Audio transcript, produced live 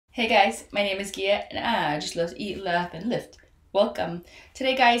Hey guys, my name is Gia and I just love to eat, laugh, and lift. Welcome.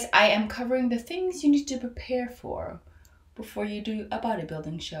 Today guys, I am covering the things you need to prepare for before you do a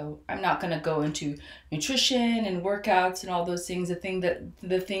bodybuilding show. I'm not going to go into nutrition and workouts and all those things, the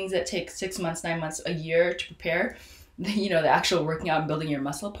things that take 6 months, 9 months, a year to prepare, the actual working out and building your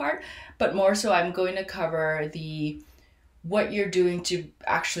muscle part, but more so I'm going to cover what you're doing to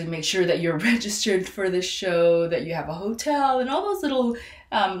actually make sure that you're registered for the show, that you have a hotel, and all those little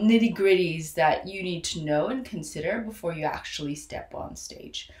nitty gritties that you need to know and consider before you actually step on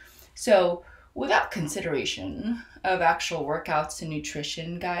stage. So without consideration of actual workouts and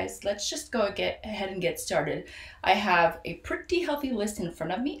nutrition, guys, let's just go ahead and get started. I have a pretty healthy list in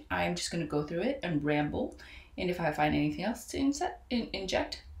front of me. I'm just going to go through it and ramble. And if I find anything else to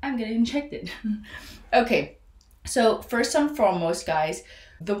inject, I'm going to inject it. Okay. So first and foremost, guys,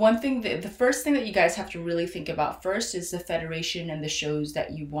 the first thing that you guys have to really think about first is the federation and the shows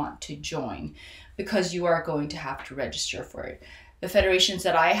that you want to join, because you are going to have to register for it. The federations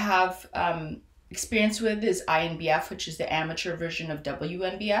that I have experience with is INBF, which is the amateur version of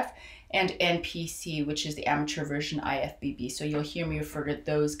WNBF, and NPC, which is the amateur version IFBB. So you'll hear me refer to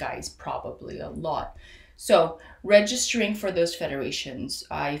those guys probably a lot. So registering for those federations,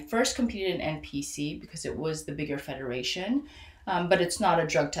 I first competed in NPC because it was the bigger federation, but it's not a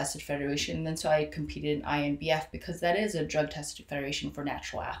drug-tested federation. And then so I competed in INBF because that is a drug-tested federation for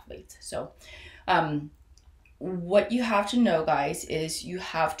natural athletes. So what you have to know, guys, is you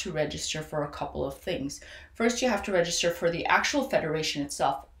have to register for a couple of things. First, you have to register for the actual federation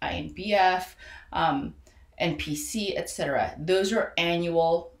itself, INBF, NPC, etc. Those are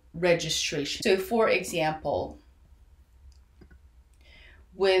annual registration. So for example,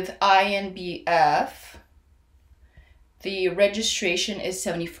 with INBF, the registration is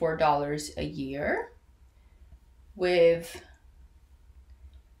 $74 a year. With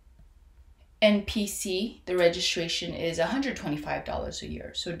NPC, the registration is $125 a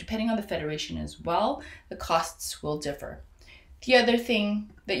year. So depending on the federation as well, the costs will differ. The other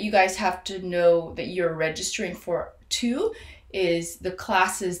thing that you guys have to know that you're registering for too is the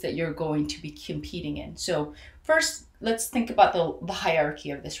classes that you're going to be competing in. So first, let's think about the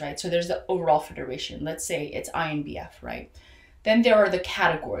hierarchy of this, right? So there's the overall federation. Let's say it's INBF, right? Then there are the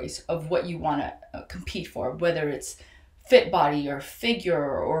categories of what you want to compete for, whether it's fit body or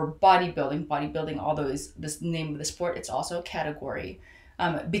figure or bodybuilding. Bodybuilding, although is the name of the sport, it's also a category.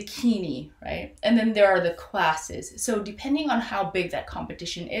 Bikini, right? And then there are the classes. So depending on how big that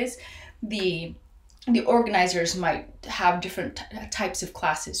competition is, the organizers might have different types of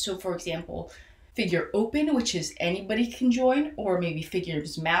classes. So for example, figure open, which is anybody can join, or maybe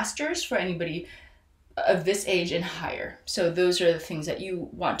figures masters for anybody of this age and higher. So those are the things that you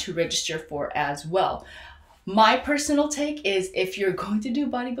want to register for as well. My personal take is if you're going to do a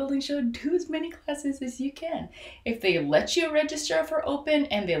bodybuilding show, do as many classes as you can. If they let you register for open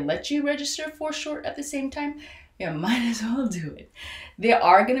and they let you register for short at the same time, you might as well do it. There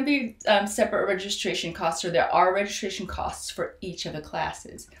are going to be separate registration costs, or there are registration costs for each of the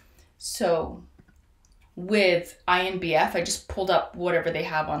classes. So with INBF, I just pulled up whatever they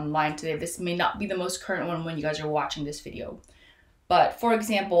have online today. This may not be the most current one when you guys are watching this video. But for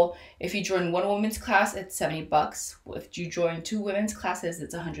example, if you join one women's class, it's $70. If you join two women's classes,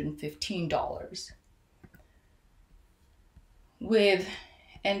 it's $115. With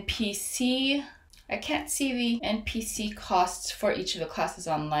NPC, I can't see the NPC costs for each of the classes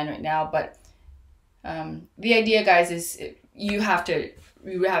online right now, but the idea, guys, is you have to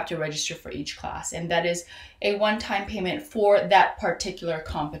register for each class, and that is a one-time payment for that particular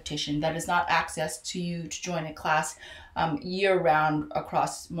competition. That is not access to you to join a class year-round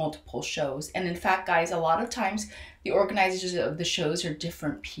across multiple shows. And in fact, guys, a lot of times the organizers of the shows are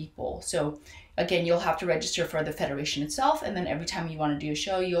different people. So again, you'll have to register for the federation itself, and then every time you want to do a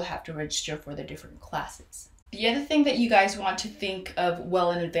show, you'll have to register for the different classes. The other thing that you guys want to think of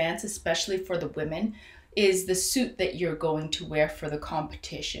well in advance, especially for the women, is the suit that you're going to wear for the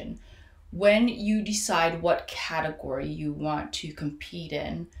competition. When you decide what category you want to compete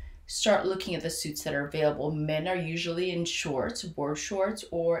in, start looking at the suits that are available. Men are usually in shorts, board shorts,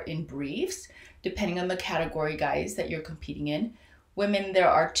 or in briefs, depending on the category, guys, that you're competing in. Women, there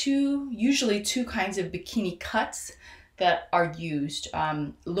are usually two kinds of bikini cuts that are used.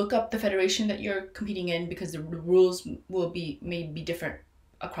 Look up the federation that you're competing in, because the rules may be different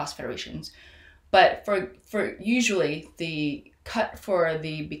across federations. But for usually the cut for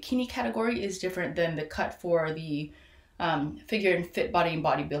the bikini category is different than the cut for the figure and fit body and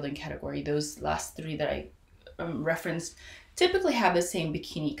bodybuilding category. Those last three that I referenced typically have the same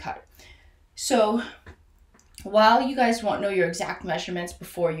bikini cut. So while you guys won't know your exact measurements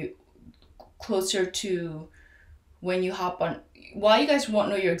before you, closer to when you hop on, while you guys won't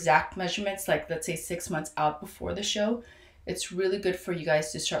know your exact measurements, like let's say 6 months out before the show, it's really good for you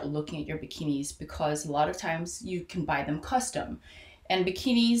guys to start looking at your bikinis, because a lot of times you can buy them custom. And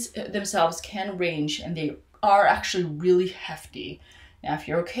bikinis themselves can range, and they are actually really hefty. Now, if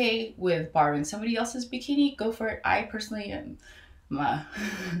you're okay with borrowing somebody else's bikini, go for it. I personally am,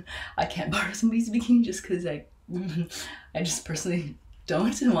 I can't borrow somebody's bikini just because I just personally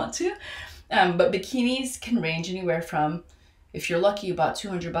don't want to. But bikinis can range anywhere from, if you're lucky, about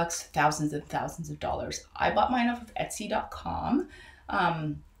 $200, thousands and thousands of dollars. I bought mine off of Etsy.com,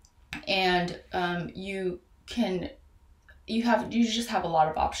 and you just have a lot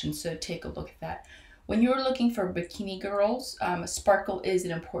of options. So take a look at that. When you're looking for bikini girls, sparkle is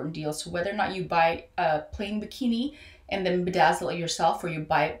an important deal. So whether or not you buy a plain bikini and then bedazzle it yourself, or you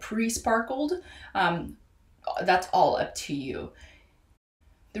buy it pre-sparkled, that's all up to you.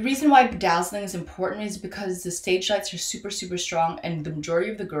 The reason why bedazzling is important is because the stage lights are super, super strong, and the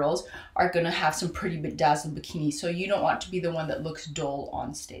majority of the girls are going to have some pretty bedazzled bikinis. So you don't want to be the one that looks dull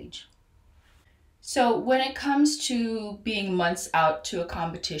on stage. So when it comes to being months out to a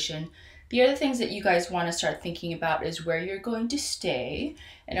competition, the other things that you guys want to start thinking about is where you're going to stay,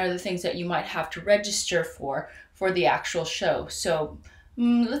 and other things that you might have to register for the actual show. So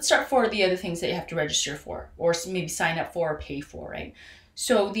let's start for the other things that you have to register for, or maybe sign up for or pay for, right?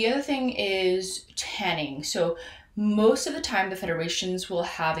 So the other thing is tanning. So most of the time the federations will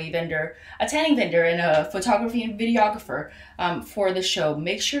have a tanning vendor and a photography and videographer for the show.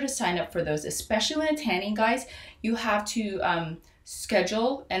 Make sure to sign up for those, especially when it's tanning, guys. You have to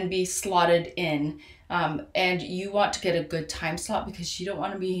schedule and be slotted in. And you want to get a good time slot, because you don't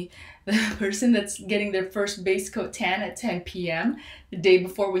want to be the person that's getting their first base coat tan at 10 p.m. the day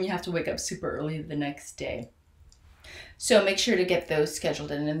before, when you have to wake up super early the next day. So make sure to get those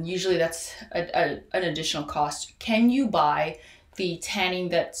scheduled in, and usually that's an additional cost. Can you buy the tanning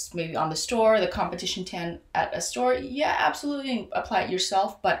that's maybe on the store, the competition tan at a store? Yeah, absolutely, apply it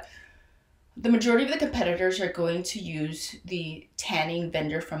yourself, but the majority of the competitors are going to use the tanning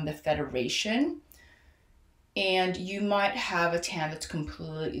vendor from the federation, and you might have a tan that's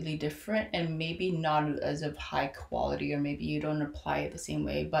completely different and maybe not as of high quality, or maybe you don't apply it the same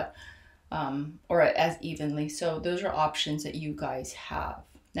way, but or as evenly. So those are options that you guys have.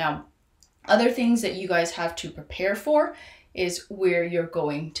 Now, other things that you guys have to prepare for is where you're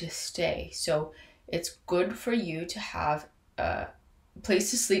going to stay. So it's good for you to have a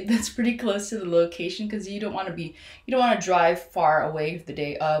place to sleep that's pretty close to the location, because you don't want to drive far away the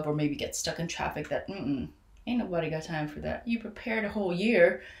day of, or maybe get stuck in traffic. That ain't nobody got time for that. You prepared a whole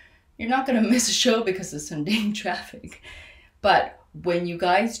year. You're not gonna miss a show because of some dang traffic. But when you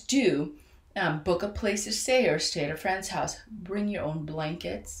guys do book a place to stay, or stay at a friend's house, bring your own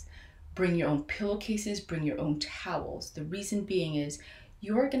blankets, bring your own pillowcases, bring your own towels. The reason being is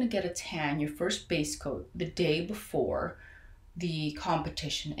you're going to get a tan, your first base coat, the day before the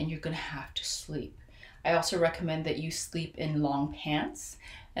competition, and you're going to have to sleep. I also recommend that you sleep in long pants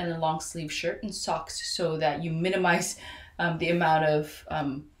and a long sleeve shirt and socks, so that you minimize the amount of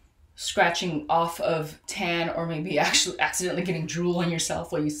scratching off of tan, or maybe actually accidentally getting drool on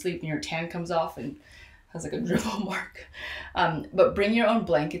yourself while you sleep and your tan comes off and has like a dribble mark. But bring your own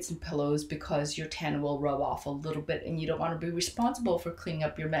blankets and pillows, because your tan will rub off a little bit, and you don't want to be responsible for cleaning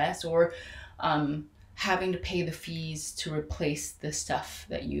up your mess, or having to pay the fees to replace the stuff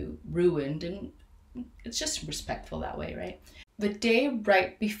that you ruined. And it's just respectful that way, right? The day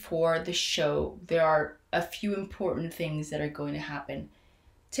right before the show, there are a few important things that are going to happen.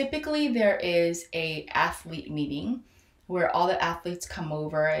 Typically, there is an athlete meeting where all the athletes come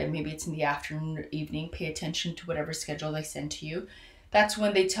over, and maybe it's in the afternoon or evening. Pay attention to whatever schedule they send to you. That's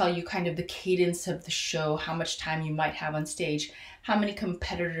when they tell you kind of the cadence of the show, how much time you might have on stage, how many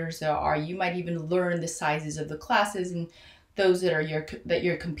competitors there are. You might even learn the sizes of the classes and those that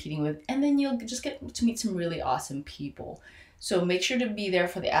you're competing with, and then you'll just get to meet some really awesome people. So make sure to be there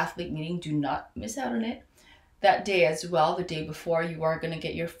for the athlete meeting. Do not miss out on it. That day as well, the day before, you are going to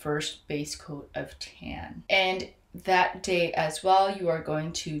get your first base coat of tan. And that day as well, you are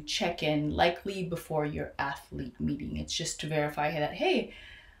going to check in likely before your athlete meeting. It's just to verify that, hey,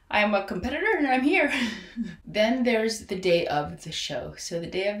 I'm a competitor and I'm here. Then there's the day of the show. So the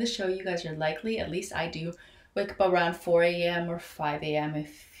day of the show, you guys are likely, at least I do, wake up around 4 a.m. or 5 a.m.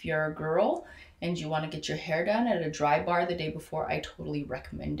 if you're a girl and you want to get your hair done at a dry bar the day before. I totally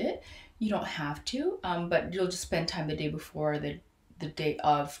recommend it. You don't have to, but you'll just spend time the day before, the day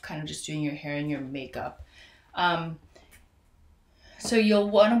of, kind of just doing your hair and your makeup. So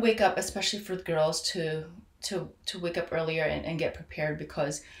you'll want to wake up, especially for the girls, to to wake up earlier and get prepared,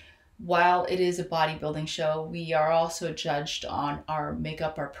 because while it is a bodybuilding show, we are also judged on our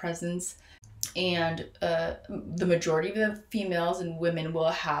makeup, our presence, and the majority of the females and women will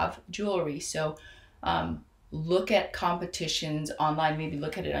have jewelry. So look at competitions online, maybe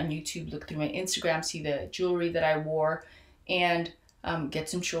look at it on YouTube, look through my Instagram, see the jewelry that I wore, and get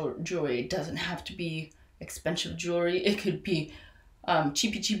some jewelry. It doesn't have to be expensive jewelry. It could be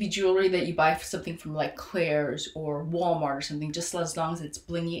cheapy jewelry that you buy for something from like Claire's or Walmart or something, just as long as it's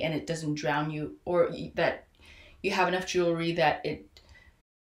blingy and it doesn't drown you, or that you have enough jewelry that it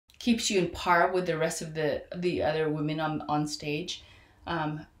keeps you in par with the rest of the other women on stage,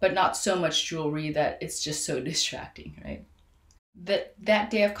 but not so much jewelry that it's just so distracting, right?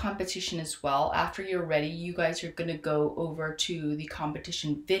 That day of competition as well, after you're ready, you guys are gonna go over to the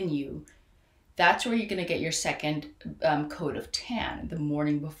competition venue. That's where you're gonna get your second coat of tan the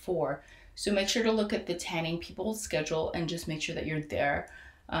morning before. So make sure to look at the tanning people's schedule and just make sure that you're there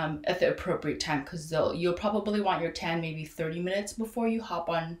at the appropriate time, because you'll probably want your tan maybe 30 minutes before you hop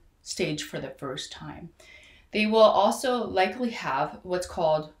on stage for the first time. They will also likely have what's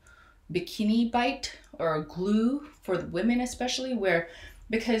called bikini bite or glue for the women, especially, where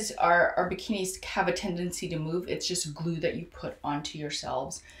because our bikinis have a tendency to move, it's just glue that you put onto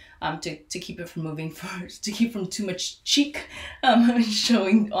yourselves to keep it from moving first, to keep from too much cheek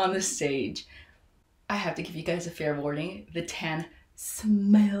showing on the stage. I have to give you guys a fair warning, the tan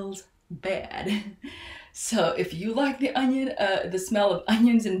smells bad. So if you like the smell of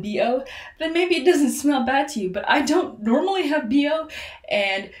onions and BO, then maybe it doesn't smell bad to you, but I don't normally have BO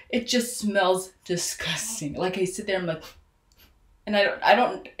and it just smells disgusting. Like I sit there and I'm like,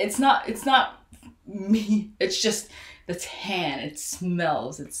 and it's not me, it's just the tan, it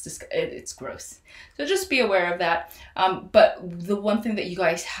smells, it's gross. So just be aware of that. But the one thing that you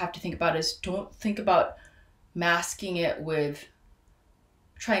guys have to think about is don't think about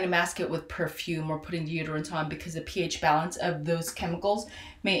trying to mask it with perfume or putting deodorant on, because the pH balance of those chemicals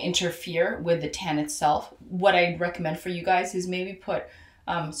may interfere with the tan itself. What I'd recommend for you guys is maybe put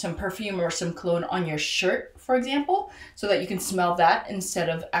some perfume or some cologne on your shirt, for example, so that you can smell that instead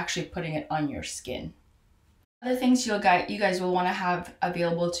of actually putting it on your skin. Other things you guys will want to have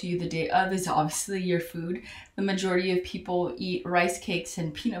available to you the day of is obviously your food. The majority of people eat rice cakes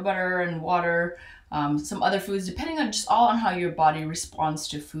and peanut butter and water, some other foods, depending on just all on how your body responds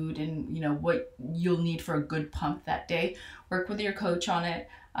to food and what you'll need for a good pump that day. Work with your coach on it,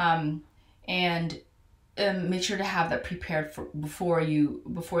 and make sure to have that prepared before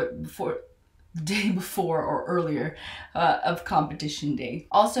the day before or earlier of competition day.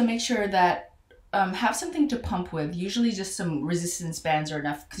 Also make sure that have something to pump with. Usually just some resistance bands are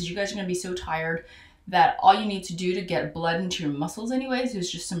enough, because you guys are going to be so tired that all you need to do to get blood into your muscles anyways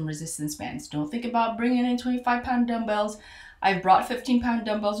is just some resistance bands. Don't think about bringing in 25-pound dumbbells. I've brought 15-pound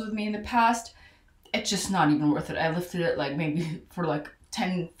dumbbells with me in the past. It's just not even worth it. I lifted it like maybe for like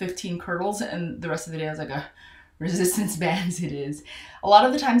 10, 15 curls, and the rest of the day I was like, resistance bands it is. A lot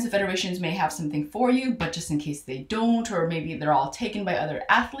of the times the federations may have something for you, but just in case they don't, or maybe they're all taken by other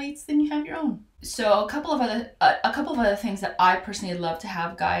athletes, then you have your own. So a couple of other things that I personally love to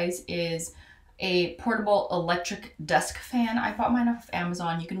have, guys, is a portable electric desk fan. I bought mine off of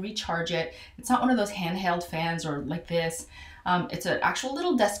Amazon. You can recharge it. It's not one of those handheld fans or like this. It's an actual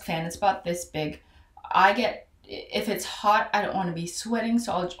little desk fan. It's about this big. If it's hot, I don't want to be sweating,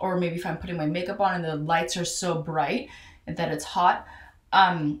 or maybe if I'm putting my makeup on and the lights are so bright that it's hot,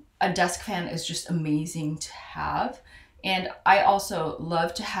 a desk fan is just amazing to have. And I also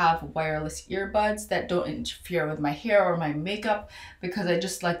love to have wireless earbuds that don't interfere with my hair or my makeup, because I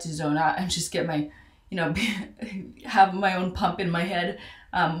just like to zone out and just get my, have my own pump in my head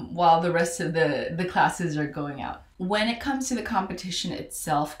while the rest of the classes are going out. When it comes to the competition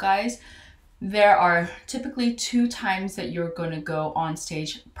itself, guys, there are typically 2 times that you're going to go on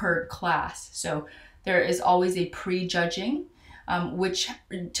stage per class. So there is always a pre-judging, which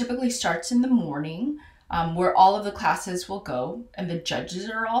typically starts in the morning, where all of the classes will go and the judges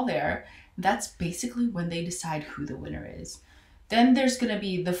are all there. That's basically when they decide who the winner is. Then there's going to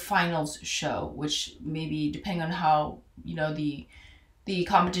be the finals show, which maybe depending on how the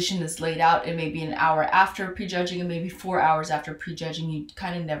competition is laid out, it may be an hour after prejudging and maybe 4 hours after prejudging. You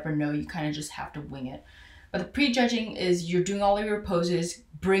kind of never know. You kind of just have to wing it. But the prejudging is you're doing all of your poses,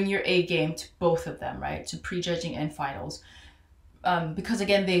 bring your A game to both of them, right? To prejudging and finals. Because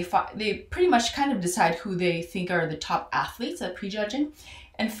again, they pretty much kind of decide who they think are the top athletes at prejudging.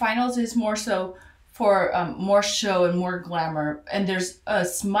 And finals is more so for more show and more glamour. And there's a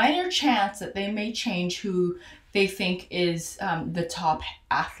minor chance that they may change who they think is the top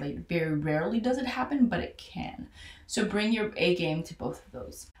athlete. Very rarely does it happen, but it can. So bring your A game to both of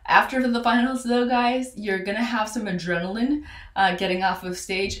those. After the finals though, guys, you're gonna have some adrenaline getting off of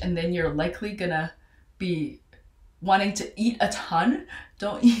stage, and then you're likely gonna be wanting to eat a ton.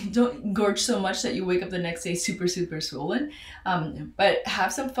 Don't gorge so much that you wake up the next day super swollen. But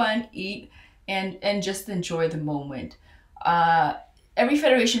have some fun, eat, and just enjoy the moment. Every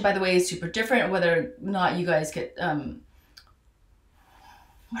federation, by the way, is super different, whether or not you guys get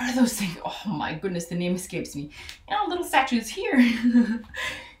what are those things? Oh my goodness, the name escapes me. You know, little statues here.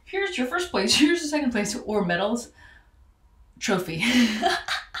 Here's your first place, here's the second place, or medals. Trophy.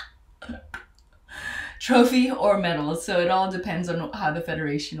 Trophy or medals. So it all depends on how the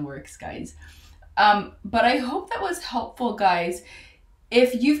federation works, guys. But I hope that was helpful, guys.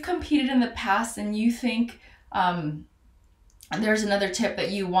 If you've competed in the past and you think there's another tip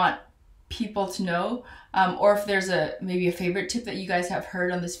that you want people to know, or if there's maybe a favorite tip that you guys have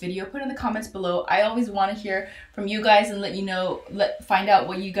heard on this video, put in the comments below. I always want to hear from you guys and let you know, find out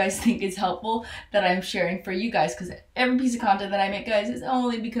what you guys think is helpful that I'm sharing for you guys, because every piece of content that I make, guys, is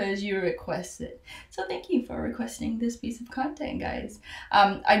only because you request it. So thank you for requesting this piece of content, guys.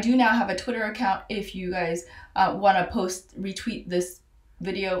 I do now have a Twitter account if you guys want to retweet this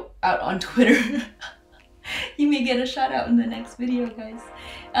video out on Twitter. You may get a shout out in the next video, guys.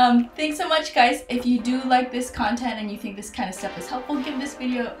 Thanks so much, guys. If you do like this content and you think this kind of stuff is helpful, give this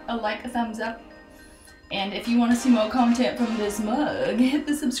video a like, a thumbs up. And if you want to see more content from this mug, hit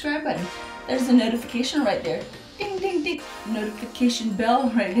the subscribe button. There's a notification right there. Ding, ding, ding. Notification bell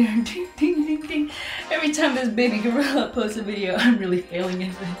right there. Ding, ding, ding, ding. Every time this baby gorilla posts a video, I'm really failing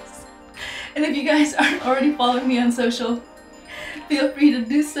at this. And if you guys aren't already following me on social, feel free to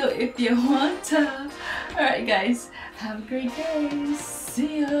do so if you want to. Alright, guys, have a great day.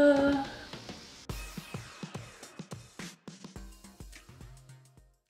 See ya.